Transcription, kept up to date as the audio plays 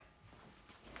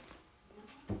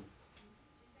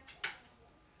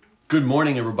Good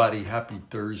morning, everybody. Happy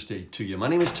Thursday to you. My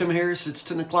name is Tim Harris. It's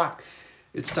 10 o'clock.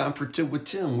 It's time for 10 with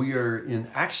Tim. We are in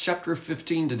Acts chapter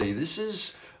 15 today. This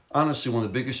is honestly one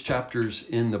of the biggest chapters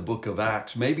in the book of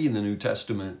Acts, maybe in the New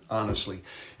Testament, honestly.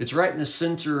 It's right in the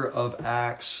center of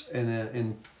Acts,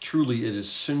 and truly it is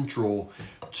central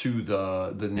to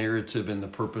the narrative and the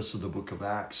purpose of the book of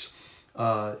Acts.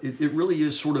 It really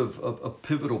is sort of a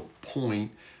pivotal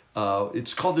point.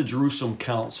 It's called the Jerusalem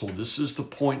Council. This is the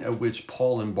point at which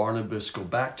Paul and Barnabas go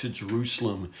back to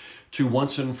Jerusalem to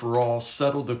once and for all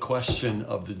settle the question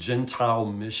of the Gentile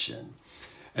mission.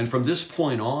 And from this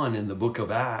point on in the book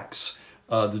of Acts,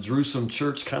 the Jerusalem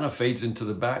church kind of fades into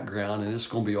the background, and it's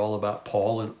going to be all about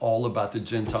Paul and all about the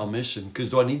Gentile mission. Because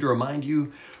do I need to remind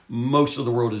you, most of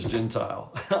the world is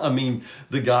Gentile. I mean,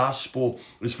 the gospel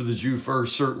is for the Jew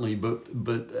first, certainly,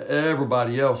 but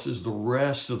everybody else is the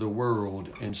rest of the world.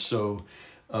 And so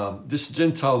this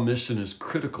Gentile mission is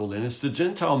critical, and it's the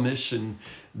Gentile mission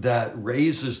that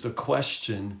raises the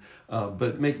question.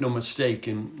 But make no mistake,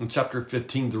 in chapter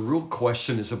 15, the real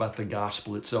question is about the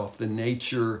gospel itself, the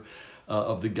nature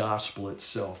of the gospel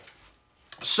itself.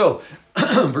 So,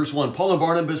 verse 1, Paul and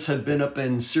Barnabas had been up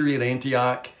in Syria at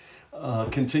Antioch,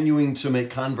 continuing to make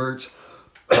converts,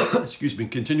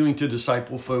 continuing to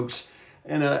disciple folks.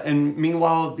 And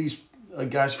meanwhile, these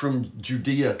guys from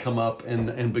Judea come up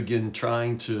and begin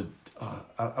trying to,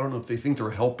 I don't know if they think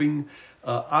they're helping.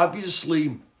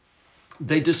 Obviously,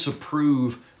 they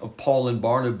disapprove of Paul and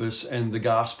Barnabas and the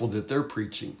gospel that they're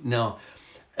preaching. Now,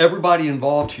 everybody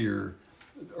involved here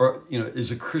is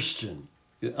a Christian.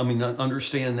 I mean,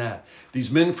 understand that.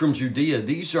 These men from Judea,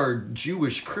 these are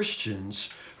Jewish Christians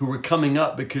who are coming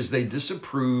up because they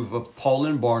disapprove of Paul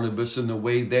and Barnabas and the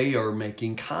way they are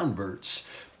making converts.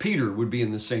 Peter would be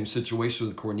in the same situation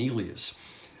with Cornelius.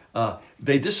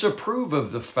 They disapprove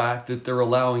of the fact that they're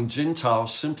allowing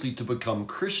Gentiles simply to become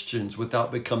Christians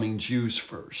without becoming Jews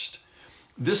first.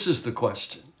 This is the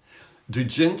question. Do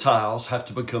Gentiles have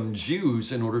to become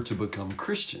Jews in order to become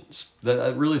Christians?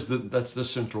 That's the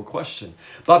central question.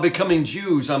 By becoming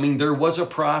Jews, I mean, there was a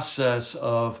process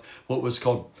of what was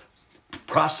called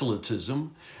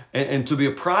proselytism. And to be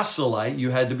a proselyte,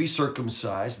 you had to be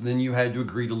circumcised, and then you had to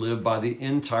agree to live by the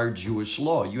entire Jewish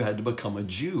law. You had to become a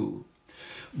Jew.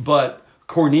 But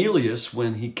Cornelius,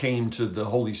 when he came to the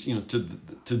Holy,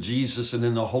 to Jesus, and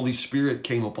then the Holy Spirit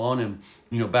came upon him,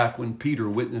 back when Peter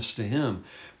witnessed to him,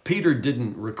 Peter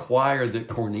didn't require that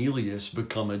Cornelius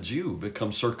become a Jew,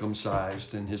 become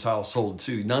circumcised in his household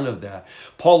too. None of that.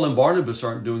 Paul and Barnabas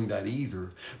aren't doing that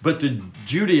either. But the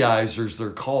Judaizers,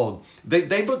 they're called,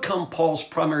 they become Paul's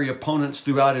primary opponents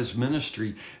throughout his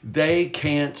ministry. They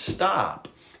can't stop,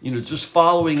 just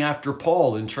following after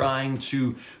Paul and trying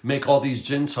to make all these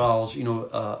Gentiles,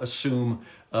 assume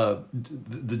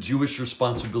the Jewish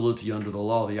responsibility under the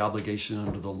law, the obligation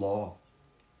under the law.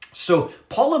 So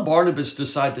Paul and Barnabas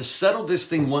decide to settle this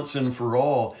thing once and for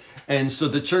all. And so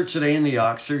the church at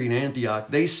Antioch, Syrian Antioch,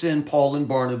 they send Paul and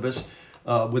Barnabas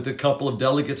with a couple of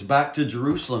delegates back to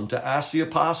Jerusalem to ask the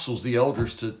apostles, the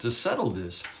elders, to settle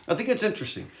this. I think it's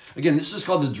interesting. Again, this is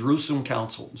called the Jerusalem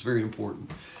Council. It's very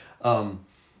important.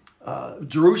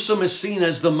 Jerusalem is seen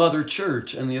as the mother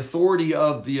church, and the authority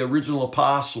of the original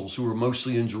apostles, who were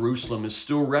mostly in Jerusalem, is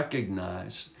still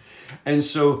recognized. And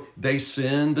so they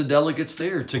send the delegates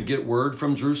there to get word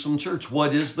from Jerusalem church.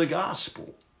 What is the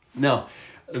gospel? Now,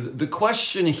 the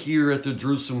question here at the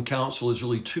Jerusalem Council is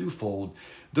really twofold.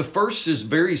 The first is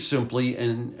very simply,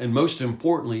 and most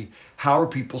importantly, how are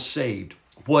people saved?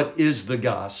 What is the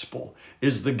gospel?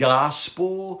 Is the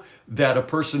gospel that a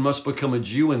person must become a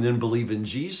Jew and then believe in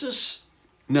Jesus?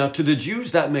 Now, to the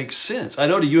Jews, that makes sense. I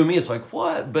know to you and me, it's like,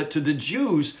 what? But to the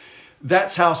Jews,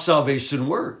 that's how salvation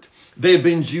worked. They had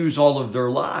been Jews all of their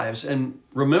lives. And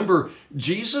remember,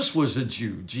 Jesus was a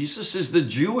Jew. Jesus is the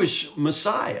Jewish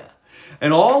Messiah.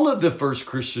 And all of the first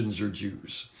Christians are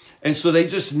Jews. And so they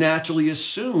just naturally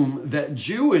assume that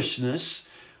Jewishness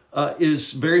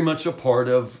is very much a part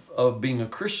of being a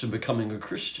Christian, becoming a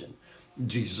Christian.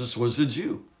 Jesus was a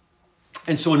Jew.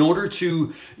 And so in order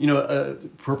to,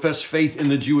 profess faith in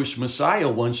the Jewish Messiah,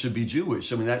 one should be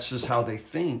Jewish. I mean, that's just how they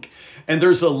think. And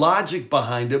there's a logic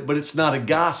behind it, but it's not a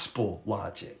gospel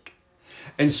logic.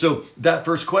 And so that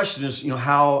first question is,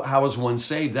 how is one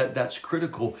saved? That's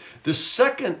critical. The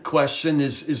second question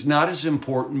is not as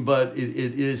important, but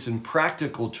it is in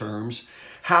practical terms.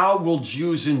 How will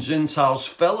Jews and Gentiles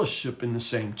fellowship in the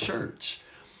same church?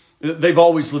 They've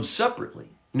always lived separately.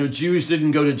 Jews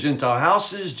didn't go to Gentile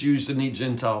houses. Jews didn't eat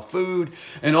Gentile food.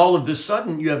 And all of a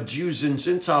sudden, you have Jews and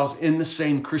Gentiles in the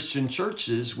same Christian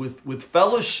churches with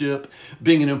fellowship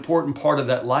being an important part of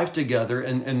that life together.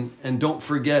 And don't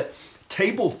forget,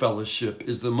 table fellowship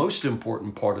is the most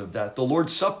important part of that. The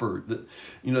Lord's Supper, the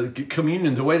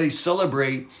communion, the way they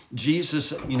celebrate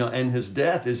Jesus, and his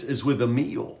death is with a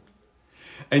meal.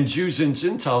 And Jews and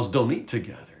Gentiles don't eat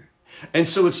together. And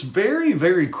so it's very,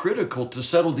 very critical to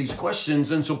settle these questions.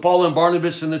 And so Paul and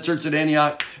Barnabas and the church at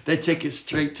Antioch, they take it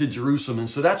straight to Jerusalem. And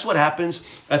so that's what happens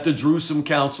at the Jerusalem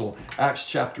Council, Acts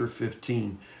chapter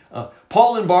 15.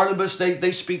 Paul and Barnabas,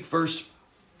 they speak first,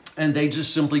 and they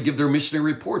just simply give their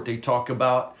missionary report. They talk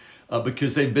about,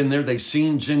 because they've been there, they've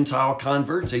seen Gentile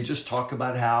converts. They just talk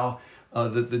about how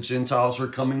the Gentiles are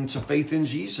coming to faith in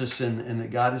Jesus and that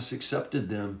God has accepted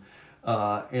them.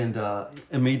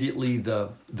 Immediately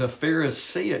the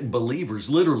Pharisaic believers,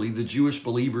 literally the Jewish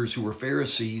believers who were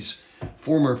Pharisees,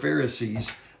 former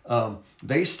Pharisees,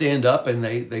 they stand up and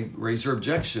they raise their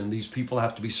objection. These people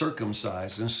have to be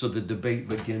circumcised. And so the debate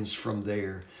begins from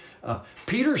there.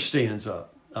 Peter stands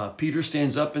up. Peter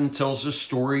stands up and tells the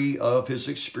story of his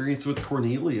experience with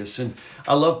Cornelius. And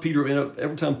I love Peter.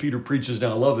 Every time Peter preaches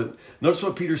now, I love it. Notice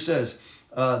what Peter says.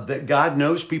 That God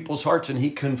knows people's hearts, and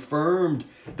he confirmed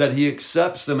that he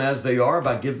accepts them as they are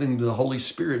by giving them the Holy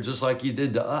Spirit, just like he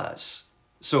did to us.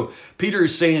 So Peter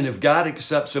is saying if God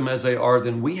accepts them as they are,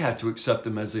 then we have to accept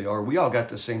them as they are. We all got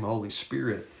the same Holy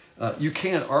Spirit. You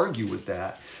can't argue with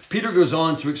that. Peter goes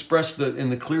on to express in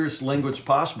the clearest language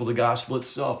possible the gospel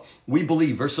itself. We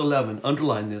believe, verse 11,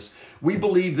 underline this, we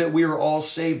believe that we are all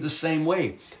saved the same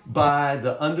way, by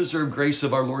the undeserved grace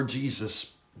of our Lord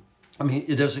Jesus. I mean,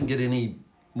 it doesn't get any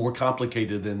more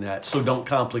complicated than that, so don't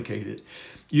complicate it.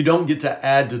 You don't get to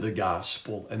add to the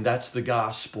gospel, and that's the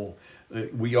gospel.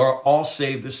 We are all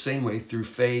saved the same way through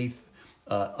faith,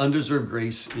 undeserved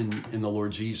grace in the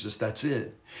Lord Jesus. That's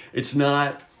it. It's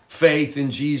not faith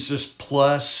in Jesus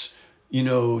plus,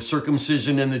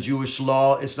 circumcision and the Jewish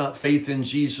law. It's not faith in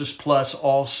Jesus plus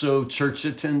also church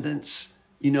attendance.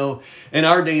 In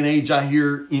our day and age, I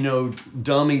hear,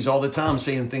 dummies all the time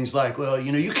saying things like, well,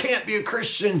 you can't be a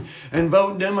Christian and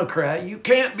vote Democrat. You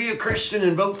can't be a Christian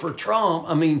and vote for Trump.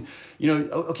 I mean,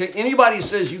 okay, anybody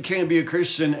says you can't be a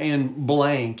Christian and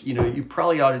blank, you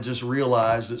probably ought to just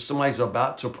realize that somebody's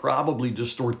about to probably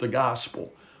distort the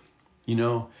gospel.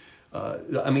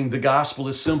 The gospel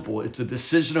is simple. It's a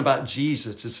decision about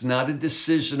Jesus. It's not a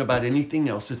decision about anything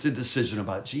else. It's a decision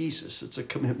about Jesus. It's a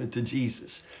commitment to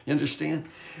Jesus. You understand?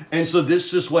 And so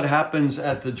this is what happens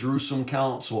at the Jerusalem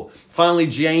Council. Finally,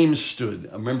 James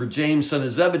stood. Remember, James, son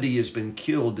of Zebedee, has been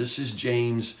killed. This is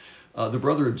James, the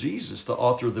brother of Jesus, the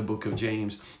author of the book of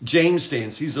James. James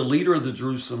stands. He's the leader of the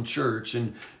Jerusalem church.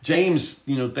 And James,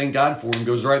 thank God for him,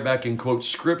 goes right back and quotes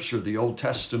Scripture, the Old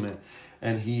Testament.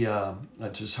 And he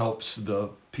just helps the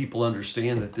people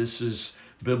understand that this is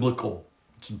biblical.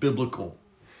 It's biblical.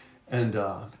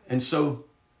 And so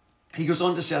he goes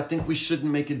on to say, I think we shouldn't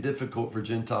make it difficult for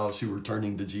Gentiles who are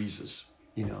turning to Jesus.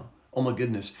 Oh my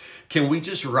goodness. Can we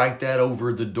just write that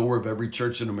over the door of every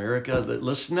church in America? That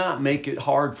let's not make it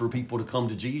hard for people to come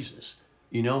to Jesus.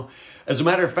 As a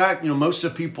matter of fact, most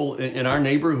of the people in our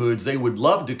neighborhoods, they would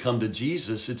love to come to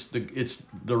Jesus. It's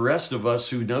the rest of us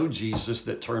who know Jesus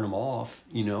that turn them off.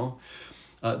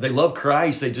 They love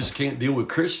Christ. They just can't deal with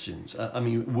Christians.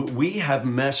 We have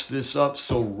messed this up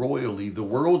so royally. The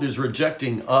world is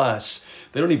rejecting us.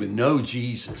 They don't even know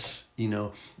Jesus.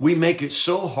 We make it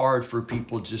so hard for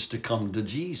people just to come to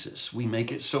Jesus. We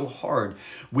make it so hard.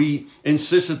 We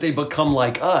insist that they become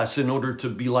like us in order to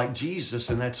be like Jesus,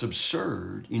 and that's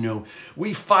absurd.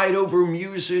 We fight over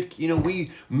music.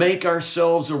 We make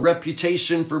ourselves a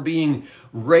reputation for being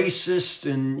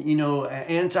racist and,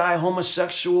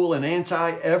 anti-homosexual and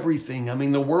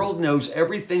anti-everything. The world knows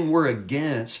everything we're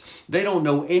against. They don't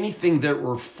know anything that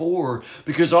we're for,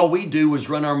 because all we do is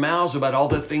run our mouths about all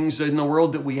the things in the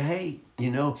world that we hate.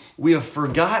 We have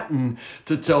forgotten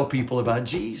to tell people about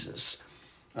Jesus.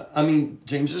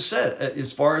 James has said,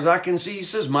 as far as I can see, he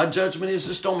says, my judgment is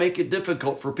just don't make it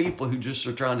difficult for people who just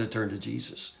are trying to turn to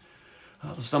Jesus.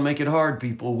 Let's not make it hard,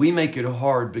 people. We make it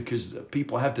hard because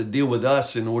people have to deal with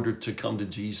us in order to come to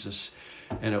Jesus.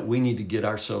 And we need to get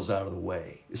ourselves out of the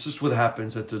way. This is what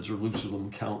happens at the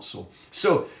Jerusalem Council.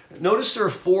 So notice there are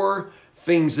 4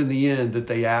 things in the end that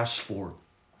they asked for.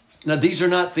 Now, these are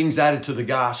not things added to the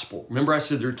gospel. Remember, I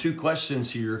said there are 2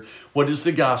 questions here. What is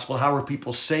the gospel? How are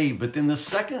people saved? But then the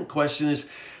second question is,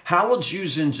 how will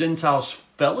Jews and Gentiles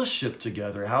fellowship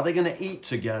together? How are they going to eat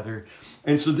together?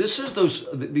 And so this is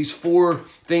these 4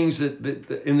 things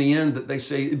that in the end that they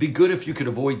say, it'd be good if you could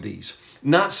avoid these.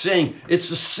 Not saying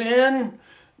it's a sin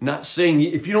Not saying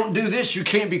if you don't do this, you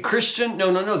can't be Christian.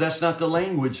 No, that's not the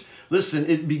language. Listen,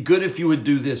 it'd be good if you would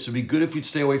do this. It'd be good if you'd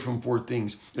stay away from 4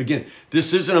 things. Again,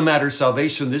 this isn't a matter of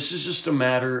salvation. This is just a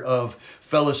matter of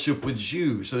fellowship with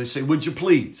Jews. So they say, would you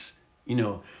please,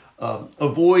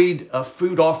 avoid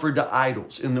food offered to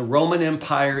idols. In the Roman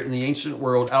Empire, in the ancient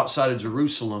world, outside of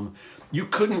Jerusalem, you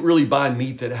couldn't really buy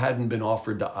meat that hadn't been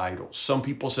offered to idols. Some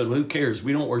people said, well, who cares?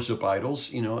 We don't worship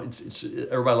idols. It's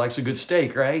everybody likes a good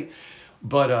steak, right?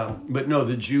 But no,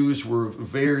 the Jews were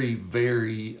very,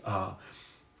 very,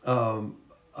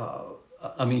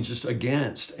 just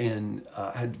against, and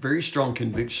had very strong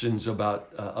convictions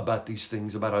about these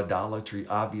things, about idolatry,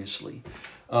 obviously.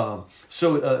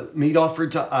 So meat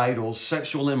offered to idols,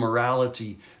 sexual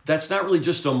immorality, that's not really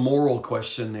just a moral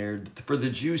question there. For the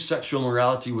Jews, sexual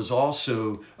immorality was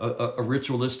also a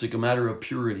ritualistic, a matter of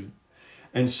purity.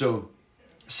 And so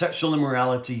sexual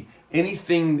immorality,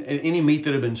 any meat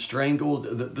that had been strangled.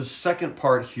 The second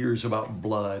part here is about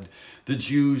blood. The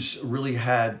Jews really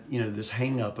had, this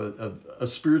hang up, a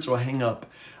spiritual hang up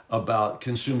about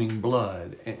consuming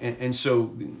blood. And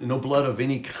so no blood of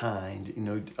any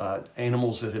kind,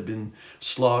 animals that had been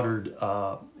slaughtered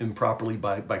improperly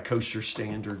by kosher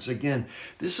standards. Again,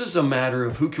 this is a matter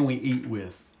of who can we eat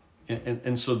with.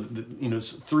 And so,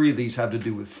 3 of these have to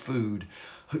do with food.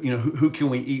 Who can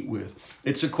we eat with?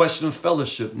 It's a question of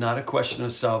fellowship, not a question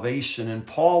of salvation. And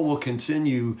Paul will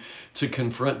continue to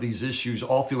confront these issues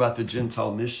all throughout the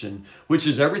Gentile mission, which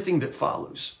is everything that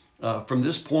follows. From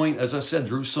this point, as I said,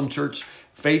 Jerusalem church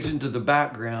fades into the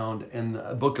background, and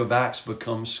the book of Acts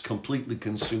becomes completely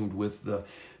consumed with the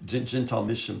Gentile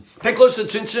mission. Pay close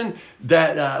attention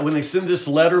that when they send this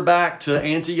letter back to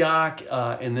Antioch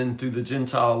and then through the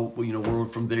Gentile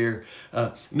world from there,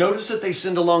 notice that they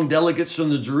send along delegates from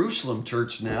the Jerusalem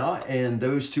church now, and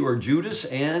those 2 are Judas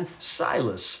and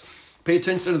Silas. Pay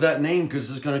attention to that name because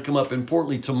it's going to come up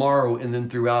importantly tomorrow and then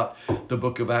throughout the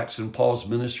book of Acts and Paul's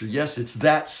ministry. Yes, it's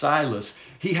that Silas.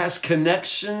 He has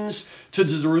connections to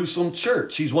the Jerusalem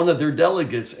church. He's one of their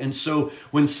delegates. And so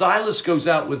when Silas goes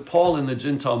out with Paul in the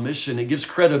Gentile mission, it gives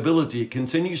credibility. It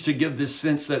continues to give this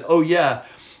sense that, oh yeah,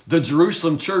 the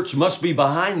Jerusalem church must be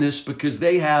behind this because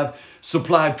they have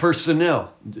supplied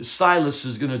personnel. Silas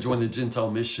is going to join the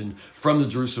Gentile mission from the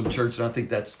Jerusalem church, and I think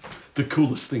that's the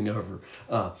coolest thing ever.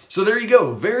 So there you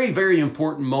go. Very, very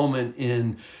important moment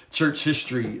in church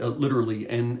history, literally,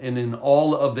 and in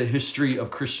all of the history of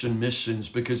Christian missions,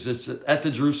 because it's at the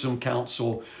Jerusalem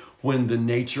Council when the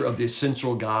nature of the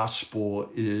essential gospel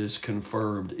is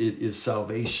confirmed. It is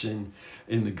salvation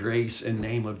in the grace and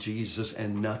name of Jesus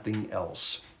and nothing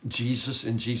else. Jesus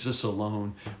and Jesus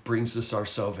alone brings us our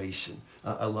salvation.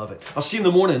 I love it. I'll see you in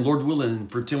the morning, Lord willing,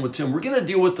 for 10 with Tim. We're going to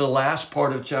deal with the last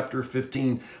part of chapter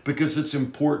 15 because it's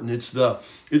important. It's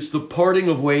the parting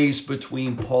of ways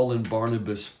between Paul and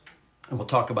Barnabas. And we'll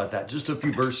talk about that. Just a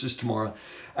few verses tomorrow.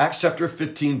 Acts chapter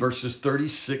 15, verses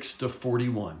 36 to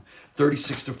 41.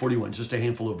 36 to 41, just a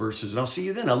handful of verses. And I'll see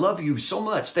you then. I love you so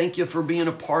much. Thank you for being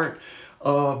a part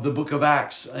of the book of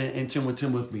Acts and 10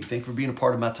 with me. Thank you for being a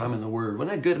part of my time in the Word.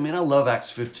 Wasn't that good? I mean, I love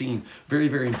Acts 15. Very,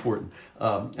 very important.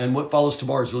 And what follows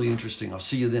tomorrow is really interesting. I'll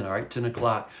see you then, all right? 10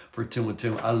 o'clock for 10 with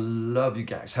Tim. I love you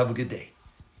guys. Have a good day.